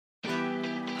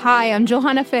Hi, I'm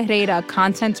Johanna Ferreira,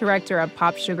 content director at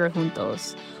Pop Sugar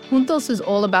Juntos. Juntos is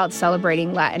all about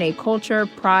celebrating Latinx culture,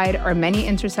 pride, our many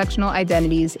intersectional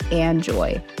identities, and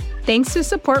joy. Thanks to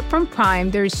support from Prime,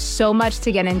 there's so much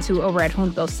to get into over at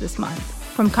Juntos this month.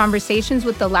 From conversations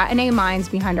with the Latinx minds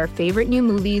behind our favorite new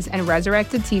movies and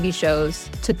resurrected TV shows,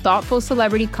 to thoughtful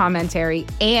celebrity commentary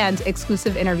and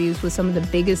exclusive interviews with some of the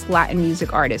biggest Latin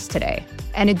music artists today.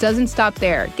 And it doesn't stop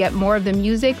there. Get more of the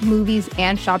music, movies,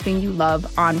 and shopping you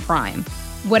love on Prime.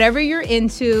 Whatever you're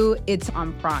into, it's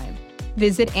on Prime.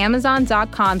 Visit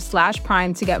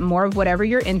Amazon.com/Prime to get more of whatever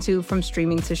you're into, from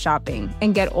streaming to shopping.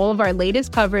 And get all of our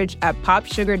latest coverage at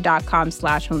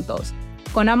popsugar.com/juntos.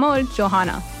 Con amor,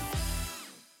 Johanna.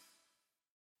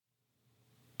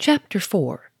 Chapter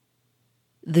 4.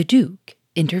 The Duke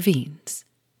Intervenes.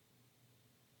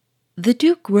 The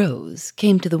Duke rose,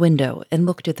 came to the window, and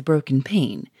looked at the broken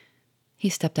pane. He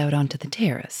stepped out onto the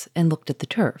terrace and looked at the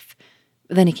turf.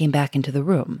 Then he came back into the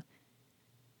room.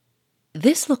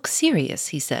 "This looks serious,"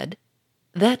 he said.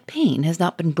 "That pane has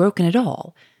not been broken at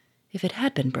all. If it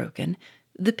had been broken,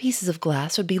 the pieces of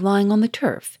glass would be lying on the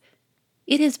turf.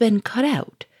 It has been cut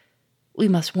out. We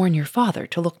must warn your father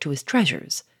to look to his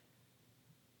treasures."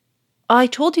 "I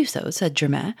told you so," said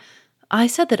Germain. "I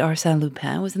said that Arsène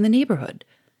Lupin was in the neighborhood."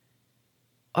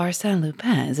 "Arsène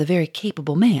Lupin is a very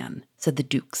capable man," said the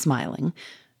Duke, smiling,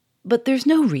 "but there's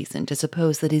no reason to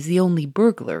suppose that he's the only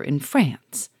burglar in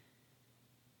France."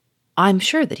 "I'm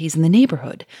sure that he's in the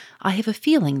neighborhood. I have a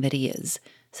feeling that he is,"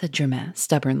 said Germain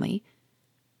stubbornly.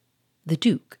 The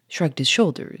Duke shrugged his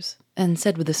shoulders and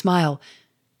said with a smile,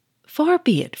 "Far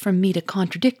be it from me to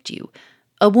contradict you.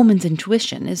 A woman's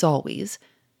intuition is always...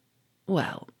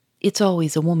 well, it's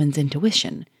always a woman's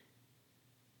intuition."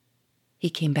 He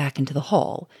came back into the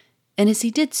hall, and as he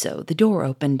did so, the door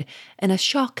opened, and a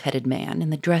shock-headed man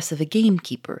in the dress of a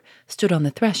gamekeeper stood on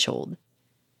the threshold.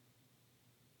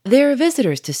 "There are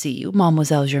visitors to see you,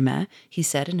 Mademoiselle Germain," he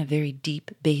said in a very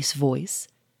deep bass voice.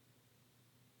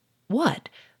 "What?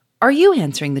 Are you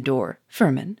answering the door,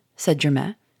 Firmin?" said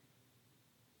Germain.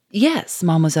 "Yes,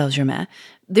 Mademoiselle Germain.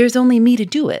 There's only me to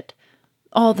do it.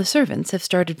 All the servants have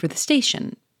started for the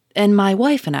station, and my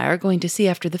wife and I are going to see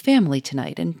after the family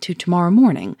tonight and to tomorrow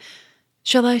morning.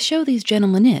 Shall I show these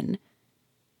gentlemen in?"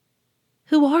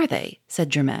 "Who are they?" said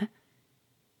Germain.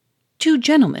 "Two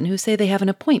gentlemen who say they have an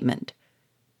appointment."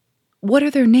 "What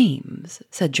are their names?"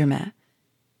 said Germain.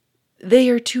 "They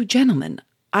are two gentlemen.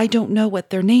 I don't know what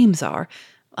their names are.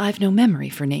 I've no memory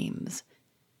for names."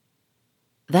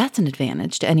 "That's an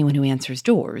advantage to anyone who answers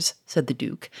doors," said the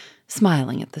Duke,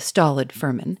 smiling at the stolid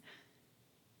Firmin.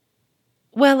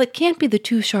 "Well, it can't be the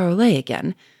two Charolais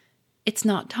again. It's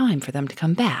not time for them to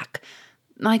come back.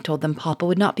 I told them Papa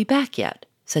would not be back yet,"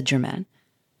 said Germain.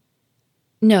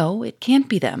 "No, it can't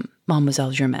be them,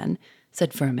 Mademoiselle Germain,"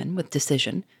 said Firmin with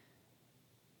decision.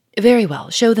 "Very well,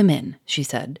 show them in," she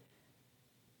said.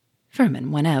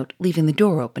 Firmin went out, leaving the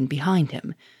door open behind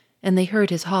him, and they heard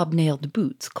his hobnailed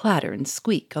boots clatter and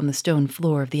squeak on the stone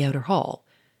floor of the outer hall.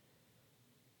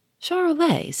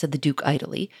 "Charolais," said the Duke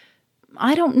idly.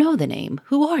 "I don't know the name.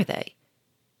 Who are they?"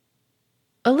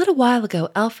 "A little while ago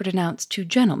Alfred announced two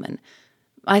gentlemen.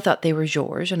 I thought they were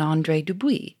Georges and André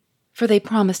Dubuis, for they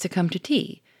promised to come to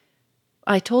tea.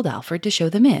 I told Alfred to show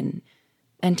them in,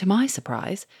 and to my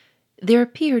surprise, there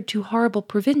appeared two horrible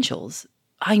provincials.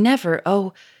 I never,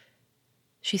 oh—"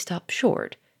 She stopped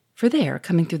short, for there,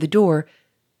 coming through the door,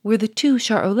 were the two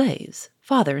Charolais,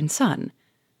 father and son.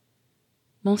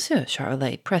 Monsieur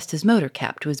Charolais pressed his motor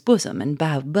cap to his bosom and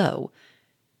bowed low.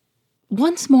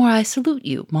 "Once more I salute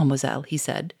you, mademoiselle," he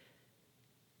said.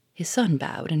 His son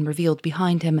bowed and revealed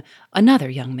behind him another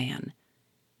young man.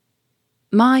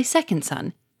 "My second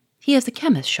son. He has a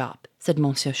chemist's shop," said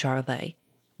Monsieur Charolais,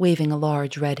 waving a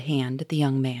large red hand at the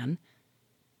young man.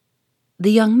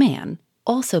 The young man,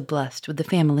 also blessed with the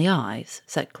family eyes,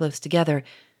 set close together,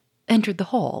 entered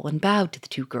the hall and bowed to the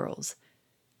two girls.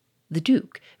 The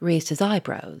Duke raised his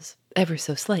eyebrows, ever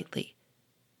so slightly.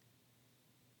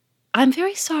 "I'm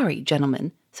very sorry,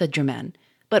 gentlemen," said Germain,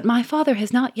 "but my father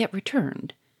has not yet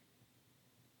returned."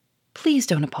 "Please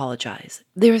don't apologize.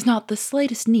 There is not the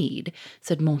slightest need,"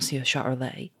 said Monsieur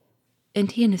Charolais,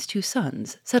 and he and his two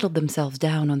sons settled themselves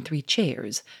down on 3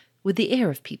 chairs, with the air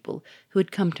of people who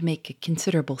had come to make a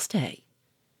considerable stay.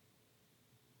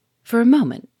 For a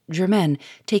moment, Germaine,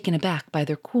 taken aback by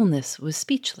their coolness, was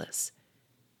speechless.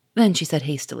 Then she said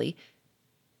hastily,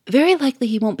 "Very likely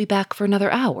he won't be back for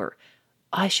another hour.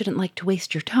 I shouldn't like to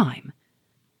waste your time."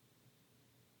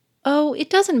 "Oh, it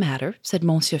doesn't matter," said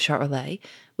Monsieur Charolais,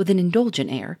 with an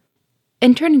indulgent air,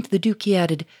 and turning to the Duke he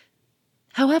added,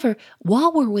 "However,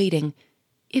 while we're waiting,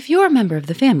 If you're a member of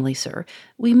the family, sir,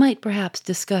 we might perhaps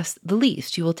discuss the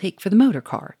lease you will take for the motor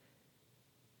car.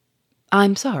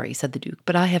 I'm sorry, said the Duke,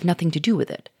 but I have nothing to do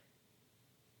with it.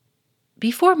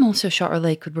 Before Monsieur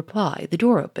Charolais could reply, the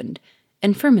door opened,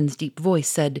 and Firmin's deep voice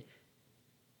said,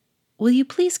 Will you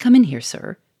please come in here,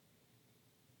 sir?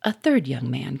 A third young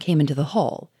man came into the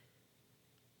hall.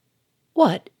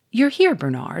 What, you're here,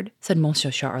 Bernard, said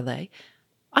Monsieur Charolais.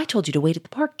 I told you to wait at the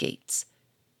park gates.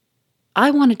 I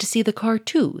wanted to see the car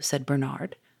too, said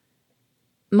Bernard.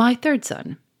 My third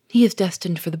son, he is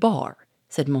destined for the bar,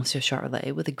 said Monsieur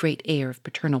Charolais with a great air of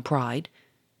paternal pride.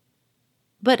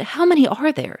 But how many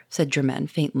are there? Said Germaine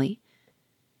faintly.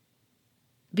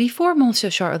 Before Monsieur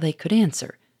Charolais could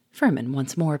answer, Firmin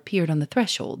once more appeared on the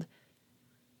threshold.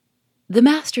 The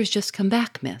master's just come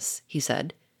back, miss, he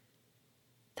said.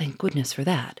 Thank goodness for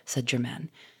that, said Germaine,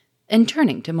 and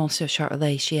turning to Monsieur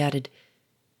Charolais, she added,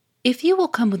 If you will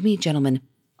come with me, gentlemen,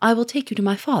 I will take you to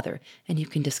my father, and you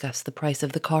can discuss the price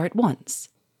of the car at once.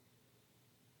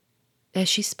 As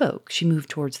she spoke, she moved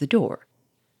towards the door.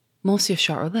 Monsieur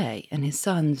Charolais and his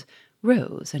sons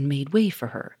rose and made way for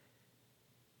her.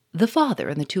 The father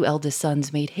and the two eldest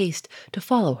sons made haste to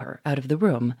follow her out of the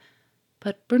room,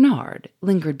 but Bernard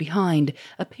lingered behind,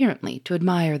 apparently to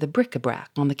admire the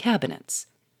bric-a-brac on the cabinets.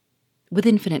 With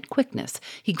infinite quickness,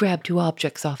 he grabbed two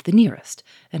objects off the nearest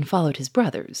and followed his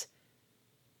brothers.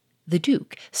 The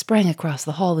Duke sprang across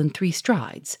the hall in 3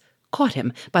 strides, caught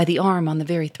him by the arm on the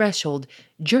very threshold,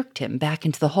 jerked him back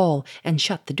into the hall, and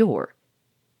shut the door.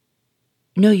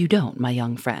 No, you don't, my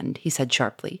young friend, he said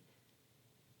sharply.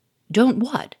 Don't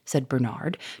what? Said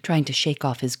Bernard, trying to shake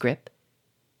off his grip.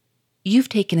 You've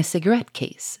taken a cigarette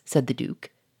case, said the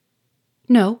Duke.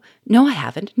 No, I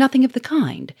haven't, nothing of the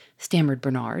kind, stammered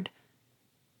Bernard.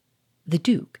 The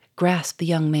Duke grasped the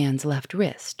young man's left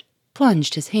wrist,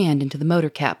 plunged his hand into the motor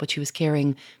cap which he was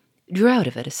carrying, drew out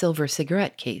of it a silver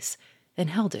cigarette case, and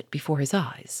held it before his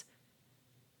eyes.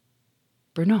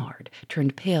 Bernard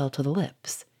turned pale to the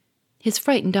lips. His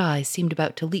frightened eyes seemed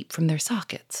about to leap from their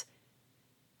sockets.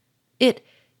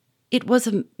 It was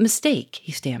a mistake,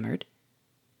 he stammered.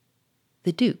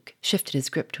 The Duke shifted his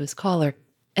grip to his collar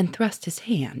and thrust his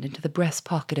hand into the breast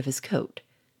pocket of his coat.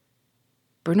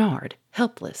 Bernard,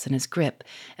 helpless in his grip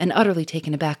and utterly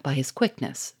taken aback by his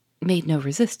quickness, made no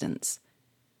resistance.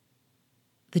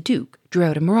 The Duke drew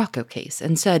out a morocco case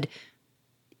and said,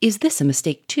 Is this a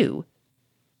mistake too?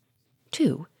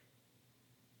 Too?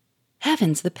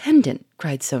 Heavens, the pendant,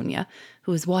 cried Sonia,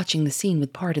 who was watching the scene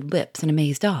with parted lips and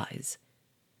amazed eyes.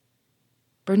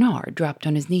 Bernard dropped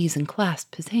on his knees and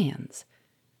clasped his hands.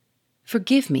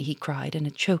 Forgive me, he cried in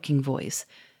a choking voice.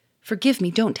 Forgive me,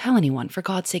 don't tell anyone, for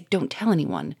God's sake, don't tell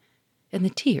anyone. And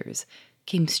the tears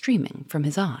came streaming from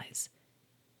his eyes.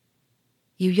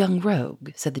 You young rogue,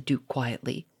 said the Duke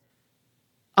quietly.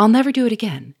 I'll never do it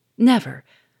again, never.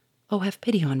 Oh, have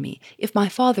pity on me, if my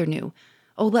father knew.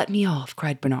 Oh, let me off,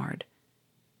 cried Bernard.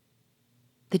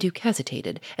 The Duke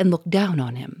hesitated and looked down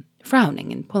on him,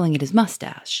 frowning and pulling at his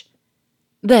mustache.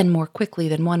 Then, more quickly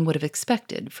than one would have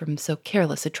expected from so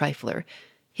careless a trifler,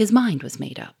 his mind was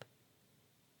made up.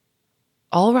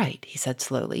 All right, he said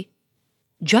slowly.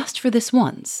 Just for this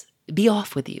once, be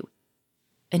off with you.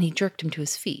 And he jerked him to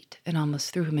his feet and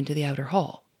almost threw him into the outer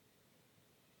hall.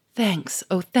 Thanks,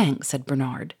 oh thanks, said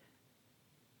Bernard.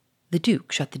 The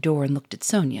Duke shut the door and looked at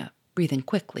Sonia, breathing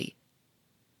quickly.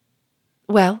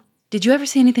 Well, did you ever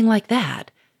see anything like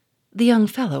that? The young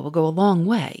fellow will go a long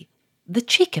way. The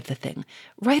cheek of the thing,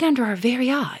 right under our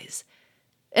very eyes.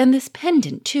 And this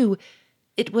pendant, too,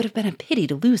 it would have been a pity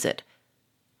to lose it.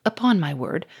 Upon my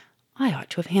word, I ought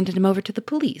to have handed him over to the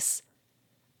police.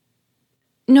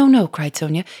 No, cried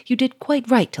Sonia, you did quite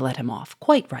right to let him off,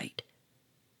 quite right.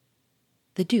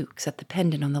 The Duke set the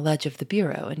pendant on the ledge of the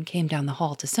bureau and came down the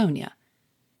hall to Sonia.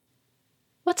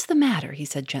 What's the matter? He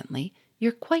said gently.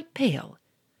 You're quite pale.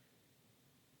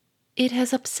 It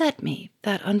has upset me,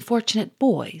 that unfortunate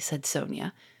boy, said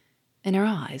Sonia, and her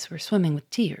eyes were swimming with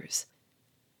tears.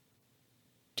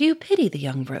 Do you pity the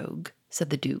young rogue?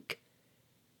 Said the Duke.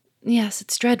 Yes,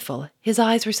 it's dreadful. His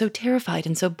eyes were so terrified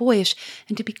and so boyish,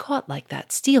 and to be caught like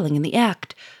that, stealing in the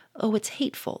act. Oh, it's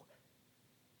hateful.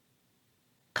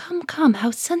 Come,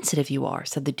 how sensitive you are,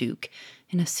 said the Duke,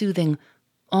 in a soothing,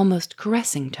 almost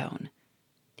caressing tone.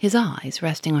 His eyes,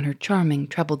 resting on her charming,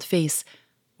 troubled face,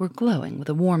 were glowing with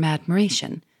a warm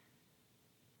admiration.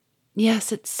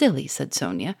 Yes, it's silly, said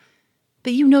Sonia,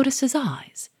 but you noticed his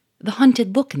eyes, the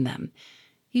hunted look in them.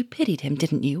 You pitied him,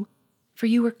 didn't you? For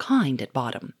you were kind at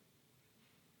bottom.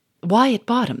 Why at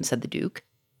bottom? Said the Duke.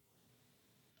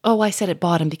 Oh, I said at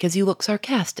bottom because you look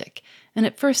sarcastic, and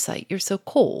at first sight you're so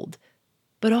cold.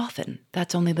 But often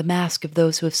that's only the mask of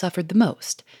those who have suffered the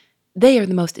most. They are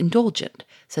the most indulgent,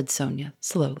 said Sonia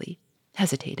slowly,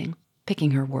 hesitating,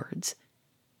 picking her words.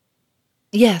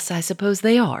 Yes, I suppose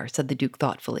they are, said the Duke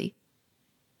thoughtfully.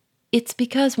 It's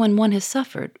because when one has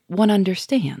suffered, one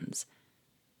understands.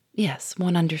 Yes,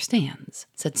 one understands,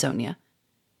 said Sonia.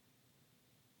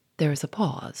 There was a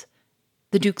pause.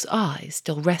 The Duke's eyes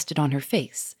still rested on her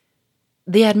face.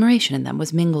 The admiration in them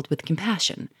was mingled with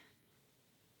compassion.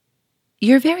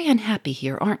 You're very unhappy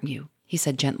here, aren't you? He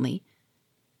said gently.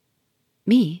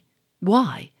 Me?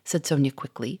 Why? Said Sonia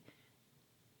quickly.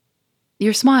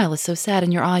 Your smile is so sad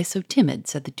and your eyes so timid,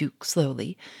 said the Duke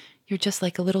slowly. You're just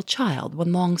like a little child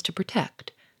one longs to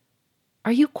protect.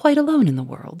 Are you quite alone in the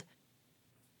world?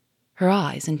 Her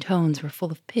eyes and tones were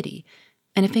full of pity,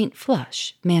 and a faint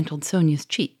flush mantled Sonia's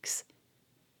cheeks.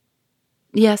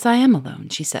 Yes, I am alone,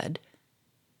 she said.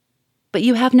 But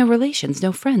you have no relations,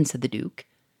 no friends, said the Duke.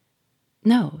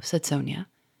 No, said Sonia.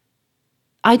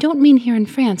 I don't mean here in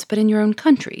France, but in your own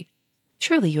country.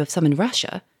 Surely you have some in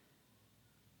Russia.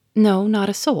 No, not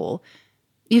a soul.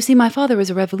 You see, my father was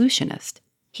a revolutionist.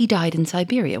 He died in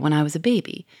Siberia when I was a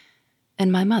baby.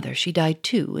 And my mother, she died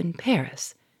too, in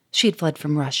Paris. She had fled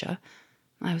from Russia.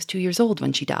 I was 2 years old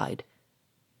when she died.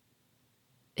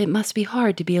 It must be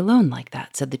hard to be alone like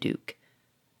that, said the Duke.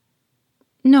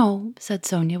 No, said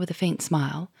Sonia with a faint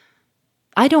smile.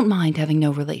 I don't mind having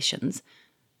no relations.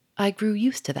 I grew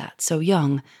used to that so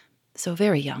young, so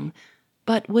very young.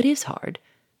 But what is hard?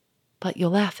 But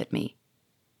you'll laugh at me.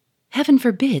 Heaven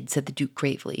forbid, said the Duke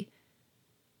gravely.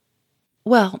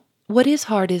 Well, what is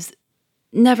hard is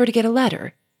never to get a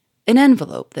letter, an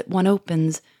envelope that one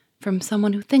opens from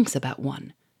someone who thinks about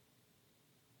one.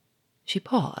 She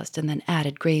paused and then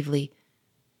added gravely,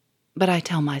 But I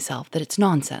tell myself that it's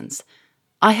nonsense.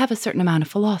 I have a certain amount of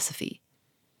philosophy.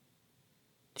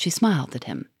 She smiled at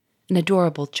him, an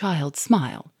adorable child's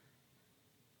smile.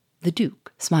 The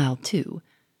Duke smiled too.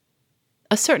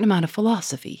 A certain amount of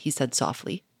philosophy, he said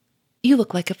softly. You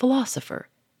look like a philosopher.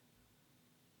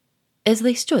 As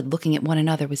they stood looking at one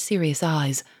another with serious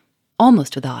eyes,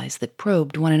 almost with eyes that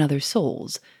probed one another's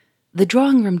souls, the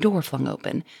drawing-room door flung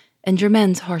open, and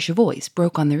Germaine's harsh voice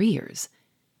broke on their ears.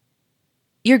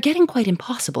 You're getting quite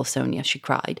impossible, Sonia, she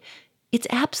cried. It's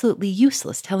absolutely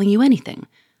useless telling you anything.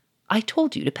 I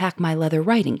told you to pack my leather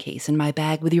writing case in my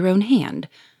bag with your own hand.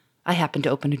 I happened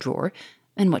to open a drawer,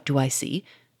 and what do I see?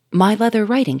 My leather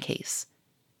writing case.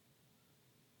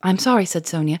 I'm sorry, said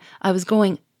Sonia. I was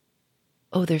going...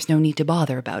 Oh, there's no need to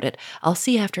bother about it. I'll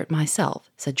see after it myself,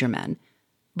 said Germaine.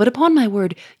 But upon my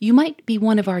word, you might be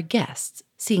one of our guests,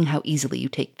 seeing how easily you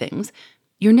take things.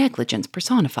 Your negligence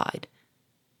personified.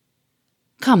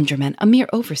 Come, Germaine, a mere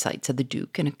oversight, said the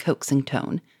Duke in a coaxing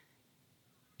tone.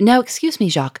 Now, excuse me,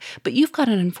 Jacques, but you've got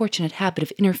an unfortunate habit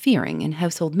of interfering in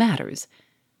household matters.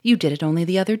 You did it only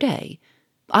the other day.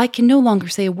 I can no longer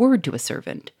say a word to a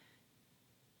servant.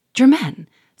 Germaine,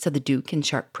 said the Duke in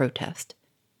sharp protest.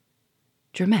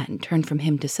 Germaine turned from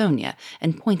him to Sonia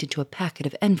and pointed to a packet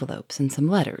of envelopes and some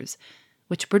letters,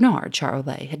 which Bernard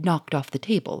Charolais had knocked off the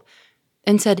table,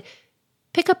 and said,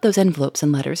 Pick up those envelopes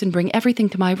and letters and bring everything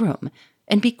to my room,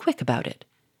 and be quick about it.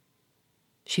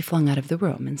 She flung out of the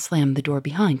room and slammed the door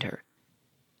behind her.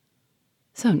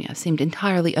 Sonia seemed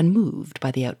entirely unmoved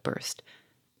by the outburst.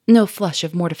 No flush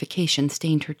of mortification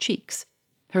stained her cheeks.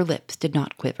 Her lips did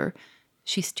not quiver.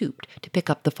 She stooped to pick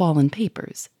up the fallen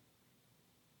papers.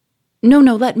 No,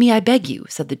 let me, I beg you,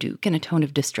 said the Duke in a tone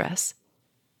of distress.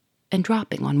 And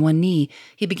dropping on one knee,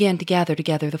 he began to gather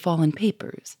together the fallen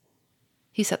papers.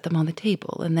 He set them on the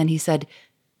table, and then he said,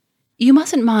 You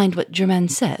mustn't mind what Germaine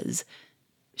says.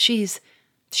 She's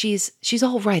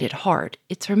all right at heart.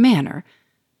 It's her manner.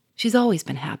 She's always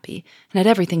been happy, and had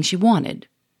everything she wanted.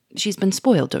 She's been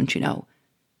spoiled, don't you know?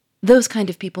 Those kind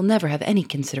of people never have any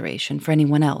consideration for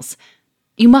anyone else.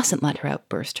 You mustn't let her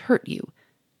outburst hurt you.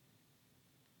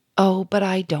 Oh, but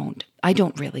I don't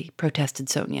really, protested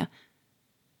Sonia.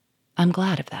 I'm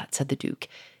glad of that, said the Duke.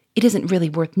 It isn't really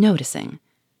worth noticing.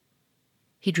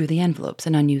 He drew the envelopes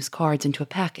and unused cards into a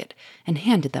packet and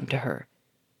handed them to her.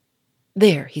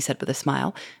 There, he said with a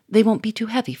smile, they won't be too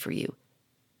heavy for you.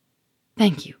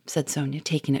 Thank you, said Sonia,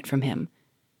 taking it from him.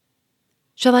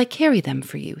 Shall I carry them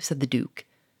for you, said the Duke.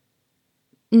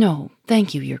 No,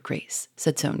 thank you, Your Grace,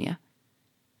 said Sonia.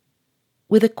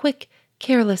 With a quick,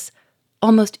 careless,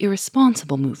 almost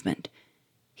irresponsible movement,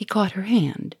 he caught her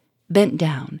hand, bent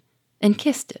down, and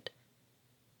kissed it.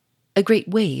 A great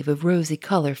wave of rosy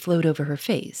color flowed over her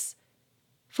face,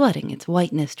 flooding its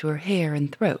whiteness to her hair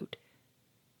and throat.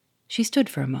 She stood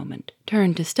for a moment,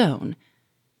 turned to stone.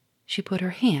 She put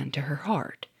her hand to her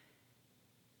heart.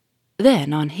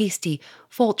 Then, on hasty,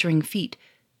 faltering feet,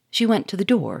 she went to the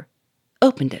door,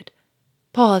 opened it,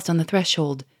 paused on the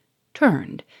threshold,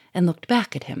 turned and looked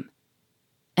back at him,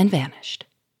 and vanished.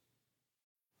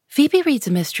 Phoebe Reads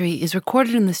a Mystery is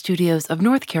recorded in the studios of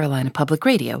North Carolina Public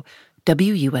Radio,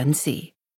 WUNC.